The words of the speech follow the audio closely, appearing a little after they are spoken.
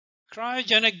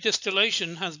Cryogenic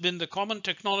distillation has been the common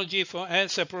technology for air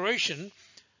separation,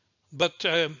 but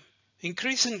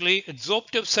increasingly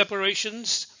adsorptive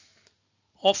separations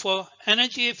offer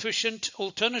energy-efficient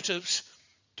alternatives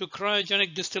to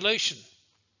cryogenic distillation.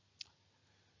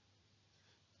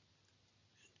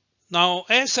 Now,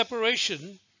 air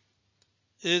separation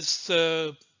is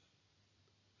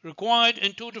required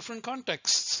in two different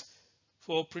contexts: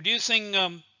 for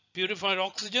producing purified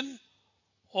oxygen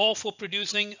or for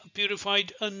producing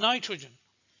purified nitrogen.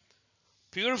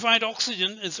 Purified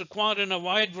oxygen is required in a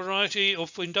wide variety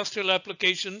of industrial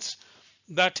applications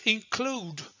that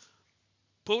include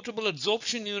portable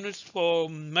adsorption units for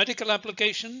medical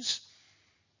applications,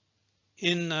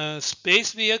 in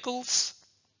space vehicles,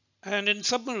 and in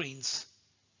submarines.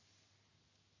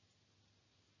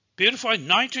 Purified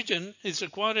nitrogen is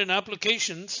required in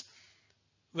applications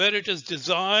where it is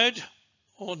desired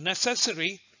or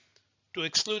necessary to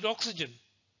exclude oxygen.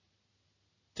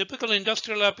 Typical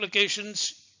industrial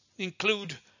applications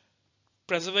include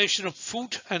preservation of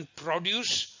food and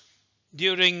produce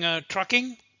during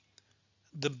trucking,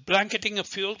 the blanketing of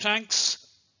fuel tanks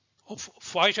of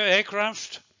fighter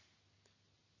aircraft,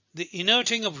 the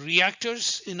inerting of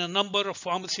reactors in a number of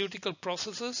pharmaceutical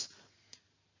processes,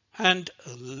 and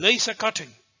laser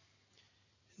cutting.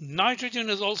 Nitrogen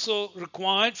is also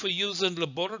required for use in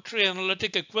laboratory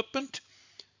analytic equipment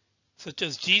such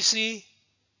as GC,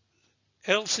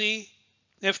 LC,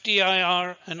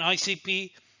 FTIR, and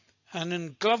ICP, and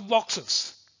in glove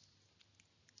boxes.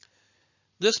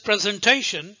 This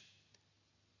presentation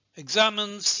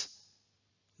examines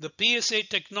the PSA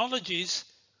technologies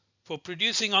for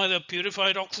producing either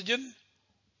purified oxygen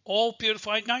or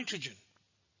purified nitrogen.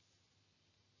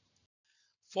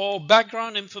 For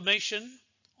background information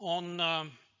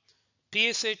on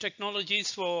PSA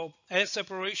technologies for air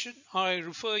separation, I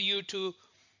refer you to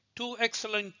two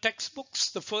excellent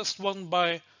textbooks. The first one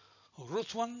by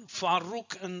Ruthwan,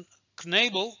 Farouk, and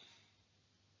Knabel,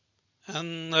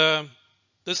 and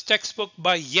this textbook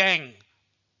by Yang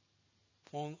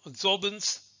on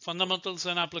adsorbents, fundamentals,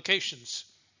 and applications.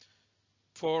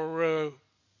 For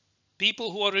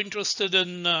people who are interested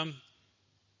in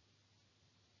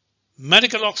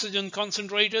medical oxygen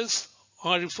concentrators,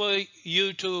 I refer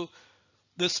you to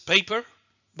this paper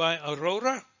by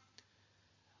Aurora.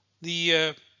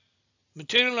 The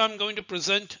material I'm going to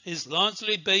present is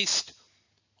largely based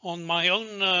on my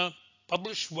own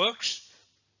published works.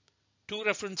 Two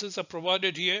references are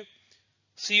provided here.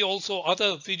 See also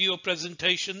other video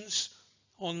presentations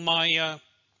on my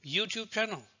YouTube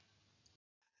channel.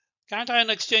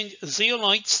 Cation-exchanged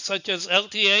zeolites such as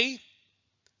LTA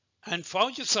and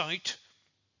faugisite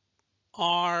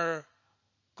are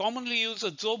commonly used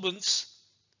adsorbents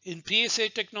in PSA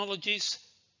technologies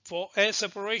for air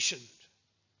separation.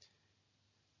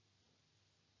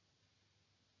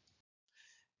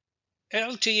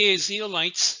 LTA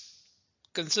zeolites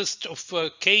consist of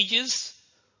cages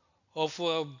of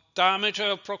a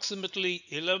diameter approximately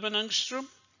 11 angstrom,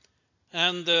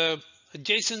 and the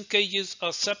adjacent cages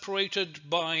are separated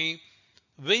by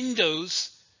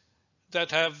windows that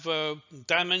have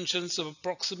dimensions of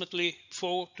approximately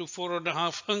 4 to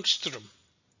 4.5 angstrom.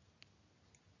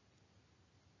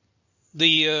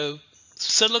 The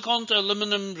silicon to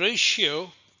aluminum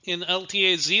ratio in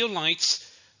LTA zeolites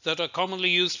that are commonly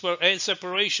used for air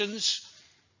separations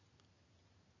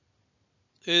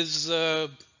is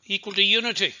equal to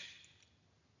unity.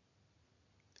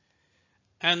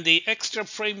 And the extra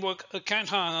framework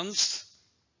cations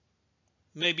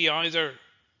may be either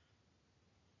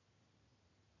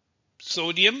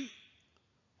sodium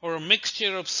or a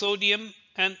mixture of sodium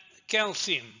and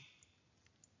calcium.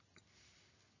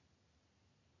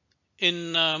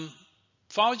 In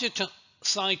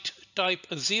faugisite type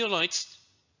zeolites,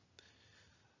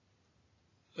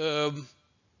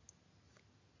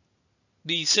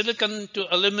 the silicon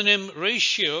to aluminum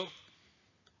ratio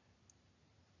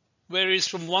varies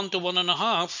from 1 to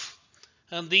 1.5,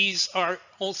 and these are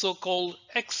also called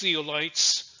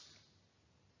X-zeolites.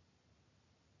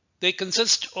 They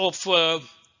consist of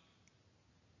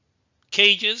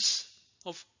cages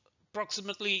of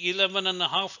approximately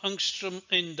 11.5 angstrom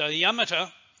in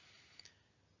diameter,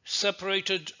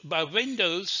 separated by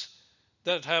windows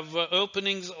that have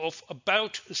openings of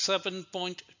about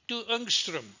 7.2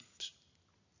 angstrom.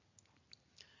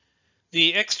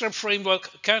 The extra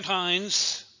framework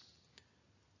cations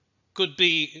could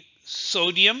be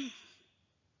sodium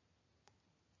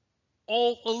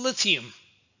or lithium.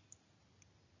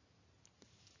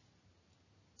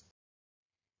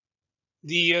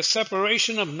 The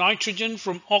separation of nitrogen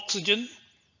from oxygen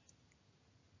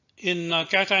in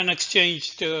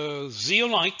cation-exchanged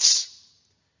zeolites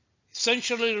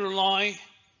essentially rely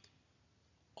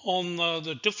on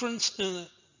the difference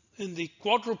in the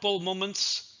quadrupole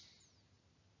moments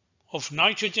of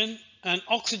nitrogen and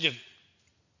oxygen.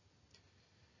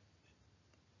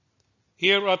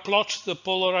 Here I plot the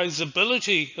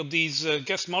polarizability of these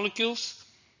gas molecules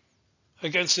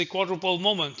against the quadrupole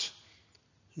moment.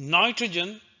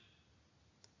 Nitrogen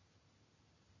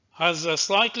has a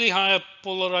slightly higher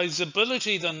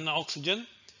polarizability than oxygen,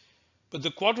 but the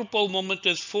quadrupole moment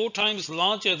is 4 times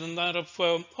larger than that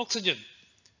of oxygen.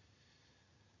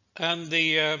 And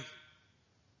the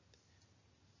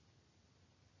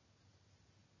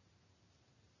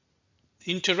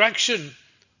interaction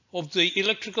of the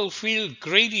electrical field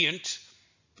gradient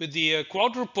with the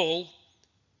quadrupole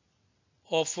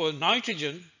of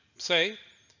nitrogen, say,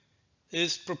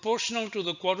 is proportional to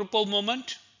the quadrupole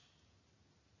moment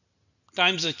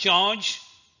times the charge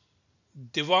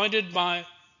divided by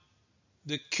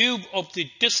the cube of the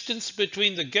distance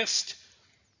between the guest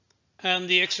and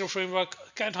the extra framework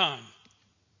cation.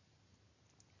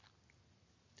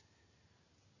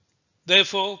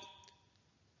 Therefore,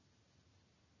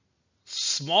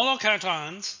 smaller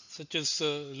cations, such as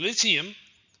lithium,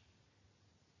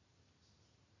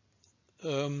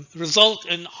 result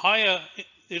in higher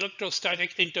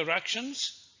electrostatic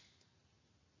interactions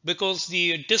because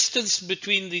the distance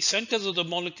between the centers of the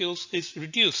molecules is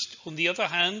reduced. On the other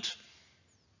hand,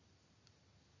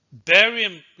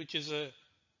 barium, which is a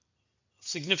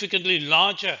significantly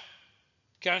larger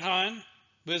cation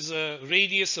with a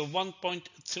radius of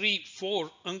 1.34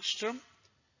 angstrom,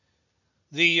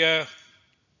 the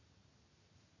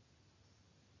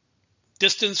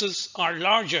distances are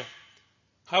larger.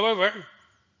 However,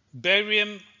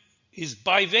 barium is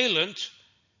bivalent,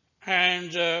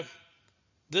 and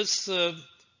this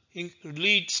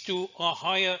leads to a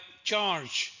higher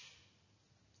charge,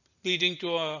 leading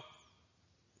to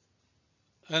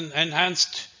an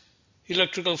enhanced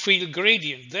electrical field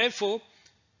gradient. Therefore,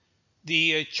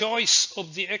 the choice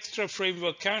of the extra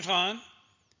framework cation,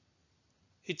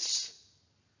 its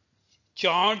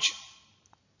charge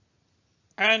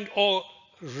and or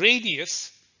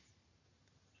radius,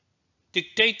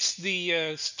 dictates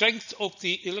the strength of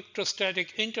the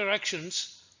electrostatic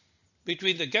interactions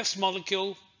between the gas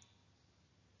molecule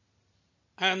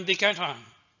and the cation.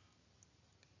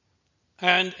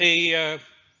 And a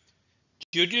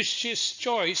judicious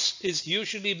choice is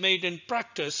usually made in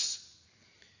practice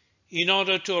in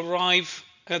order to arrive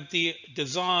at the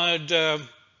desired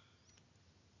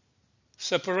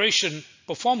separation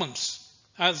performance,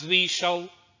 as we shall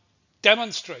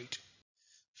demonstrate.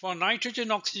 For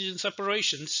nitrogen-oxygen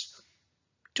separations,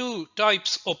 2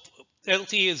 types of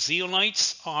LTA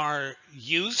zeolites are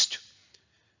used: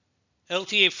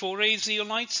 LTA4A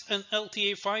zeolites and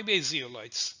LTA5A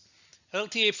zeolites.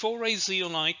 LTA4A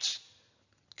zeolites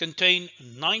contain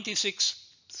 96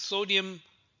 sodium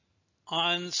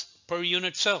ions per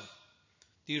unit cell.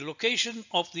 The location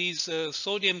of these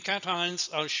sodium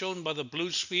cations are shown by the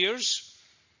blue spheres.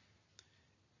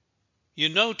 You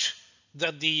note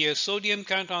that the sodium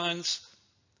cations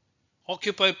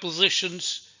occupy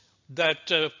positions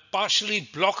that partially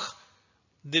block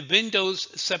the windows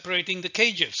separating the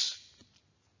cages.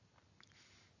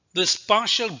 This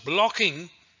partial blocking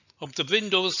of the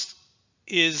windows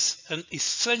is an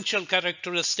essential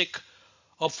characteristic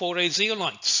of 4A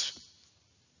zeolites.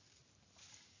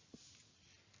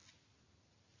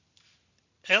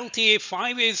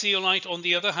 LTA5A zeolite, on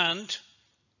the other hand,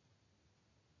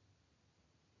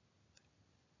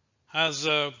 has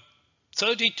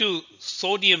 32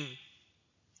 sodium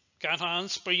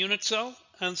cations per unit cell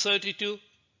and 32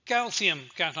 calcium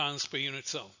cations per unit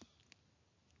cell.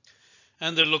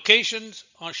 And the locations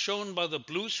are shown by the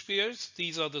blue spheres.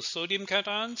 These are the sodium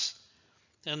cations,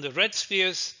 and the red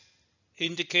spheres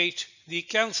indicate the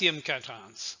calcium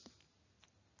cations.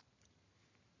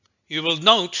 You will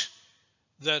note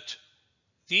that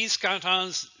these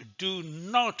cations do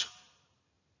not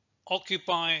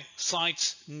occupy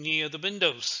sites near the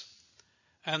windows,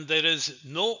 and there is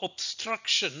no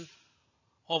obstruction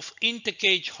of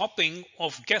intercage hopping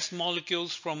of gas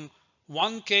molecules from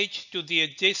one cage to the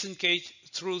adjacent cage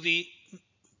through the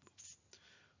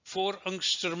 4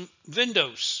 angstrom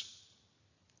windows.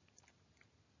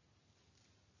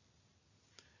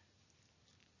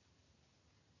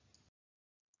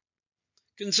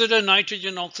 Consider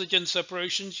nitrogen-oxygen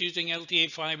separations using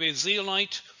LTA5A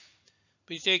zeolite.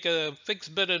 We take a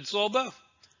fixed bed adsorber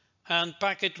and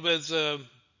pack it with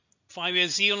 5A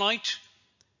zeolite.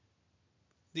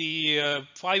 The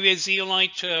 5A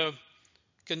zeolite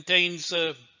contains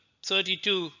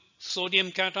 32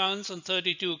 sodium cations and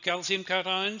 32 calcium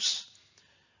cations,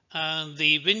 and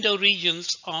the window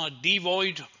regions are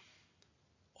devoid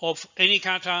of any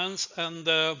cations. And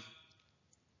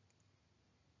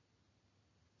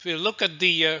if we look at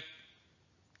the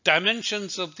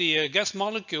dimensions of the gas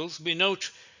molecules, we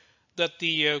note that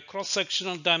the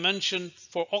cross-sectional dimension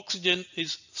for oxygen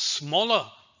is smaller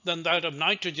than that of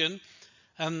nitrogen,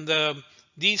 and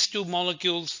these two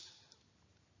molecules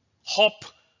hop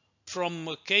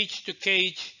from cage to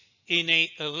cage in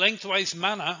a lengthwise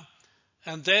manner,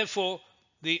 and therefore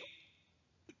the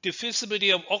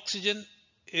diffusibility of oxygen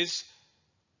is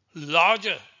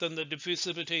larger than the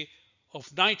diffusibility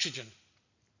of nitrogen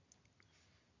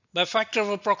by a factor of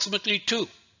approximately 2.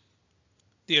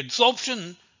 The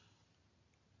adsorption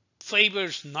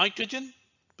favors nitrogen,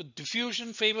 but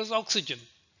diffusion favors oxygen.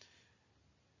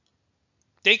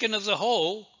 Taken as a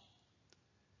whole,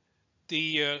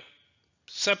 the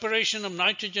separation of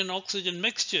nitrogen-oxygen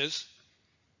mixtures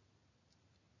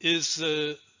is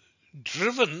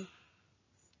driven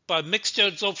by mixture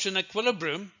adsorption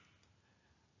equilibrium,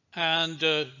 and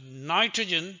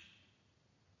nitrogen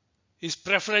is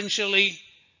preferentially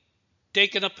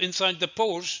taken up inside the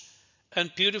pores,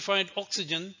 and purified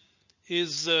oxygen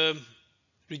is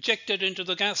rejected into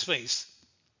the gas phase.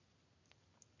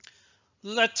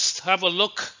 Let's have a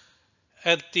look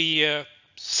at the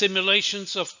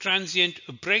simulations of transient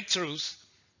breakthroughs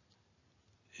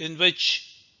in which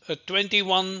a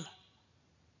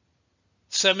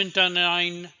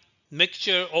 21-7-9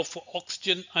 mixture of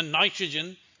oxygen and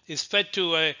nitrogen is fed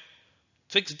to a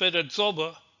fixed bed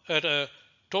adsorber at a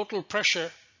total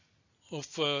pressure of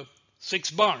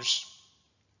 6 bars.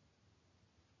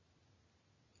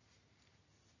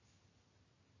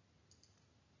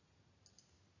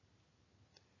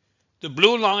 The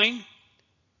blue line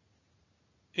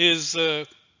is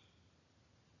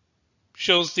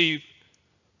shows the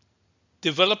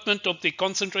development of the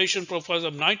concentration profiles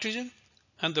of nitrogen,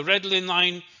 and the red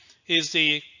line is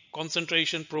the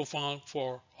concentration profile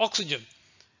for oxygen.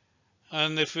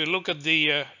 And if we look at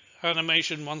the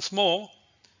animation once more,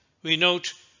 we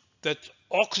note that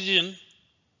oxygen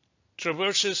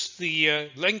traverses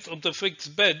the length of the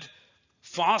fixed bed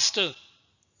faster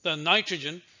than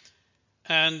nitrogen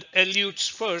and elutes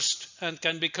first and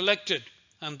can be collected.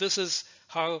 And this is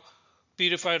how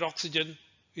purified oxygen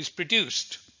is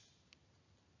produced.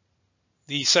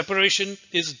 The separation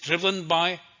is driven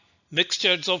by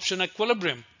mixture adsorption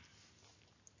equilibrium.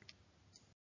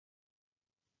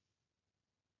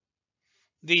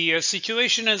 The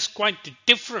situation is quite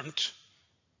different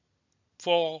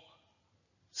for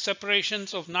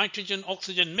separations of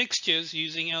nitrogen-oxygen mixtures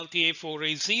using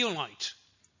LTA4A zeolite.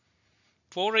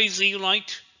 4A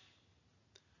zeolite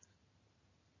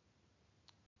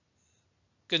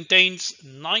contains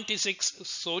 96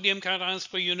 sodium cations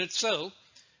per unit cell,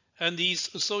 and these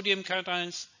sodium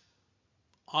cations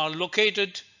are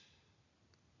located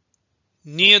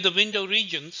near the window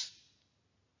regions,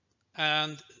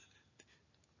 and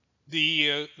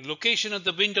the location of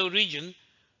the window region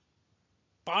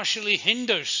partially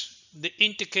hinders the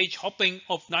intercage hopping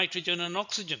of nitrogen and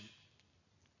oxygen.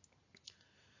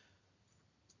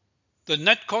 The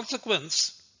net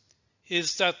consequence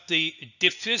is that the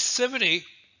diffusivity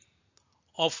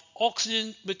of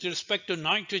oxygen with respect to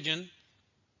nitrogen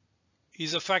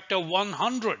is a factor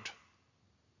 100,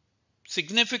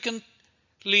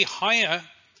 significantly higher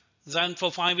than for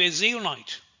 5A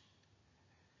zeolite.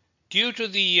 Due to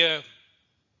the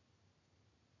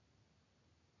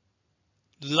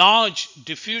large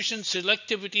diffusion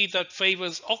selectivity that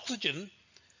favors oxygen,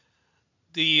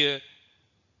 the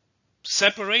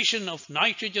separation of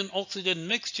nitrogen-oxygen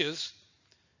mixtures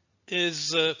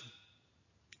is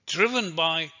driven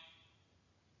by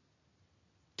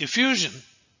diffusion,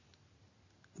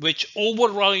 which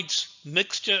overrides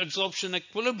mixture adsorption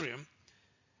equilibrium.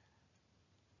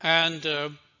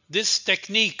 And this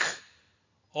technique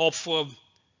of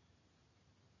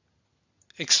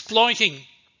exploiting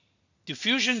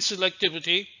diffusion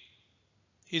selectivity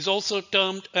is also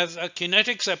termed as a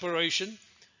kinetic separation,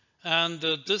 and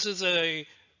this is a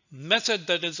method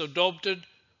that is adopted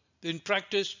in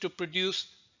practice to produce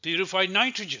purified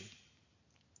nitrogen.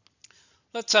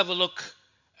 Let's have a look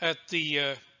at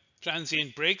the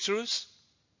transient breakthroughs.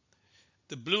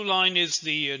 The blue line is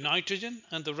the nitrogen,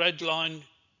 and the red line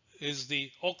is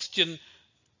the oxygen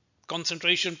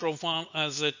concentration profile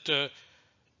as it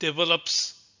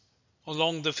develops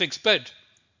along the fixed bed.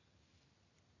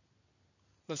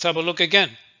 Let's have a look again.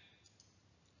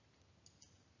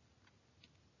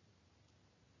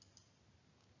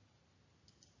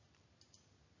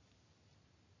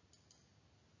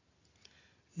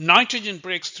 Nitrogen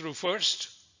breaks through first,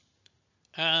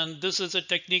 and this is a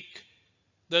technique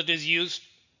that is used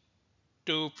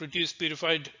to produce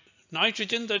purified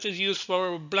nitrogen that is used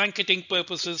for blanketing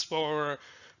purposes, for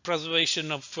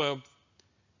preservation of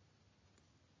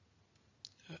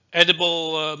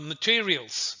edible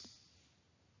materials.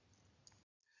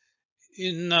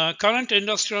 In current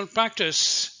industrial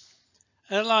practice,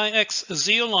 LiLSX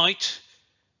zeolite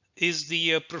is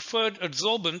the preferred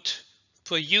adsorbent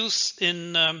for use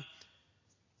in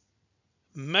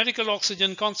medical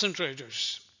oxygen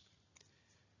concentrators.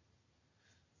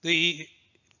 The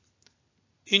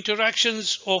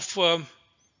interactions of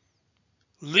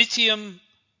lithium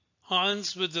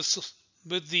ions with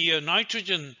the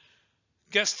nitrogen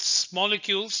guest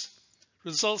molecules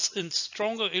results in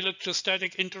stronger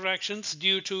electrostatic interactions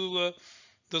due to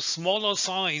the smaller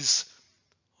size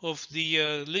of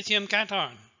the lithium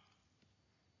cation.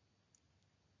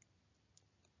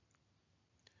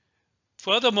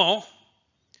 Furthermore,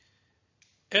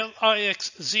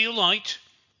 LiLSX zeolite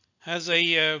has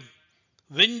a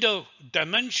window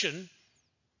dimension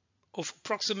of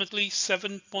approximately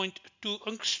 7.2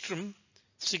 angstrom,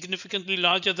 significantly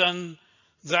larger than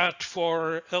that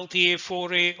for LTA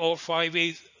 4A or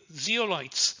 5A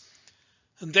zeolites,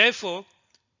 and therefore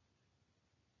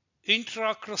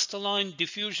intracrystalline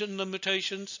diffusion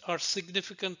limitations are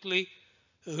significantly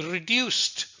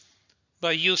reduced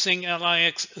by using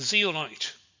LiLSX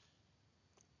zeolite.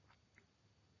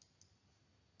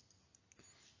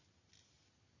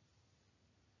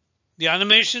 The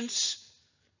animations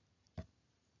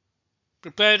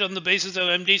prepared on the basis of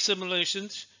MD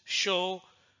simulations show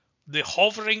the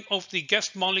hovering of the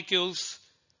guest molecules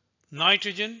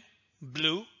nitrogen,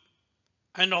 blue,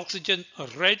 and oxygen,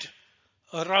 red,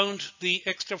 around the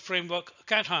extra framework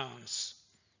cations.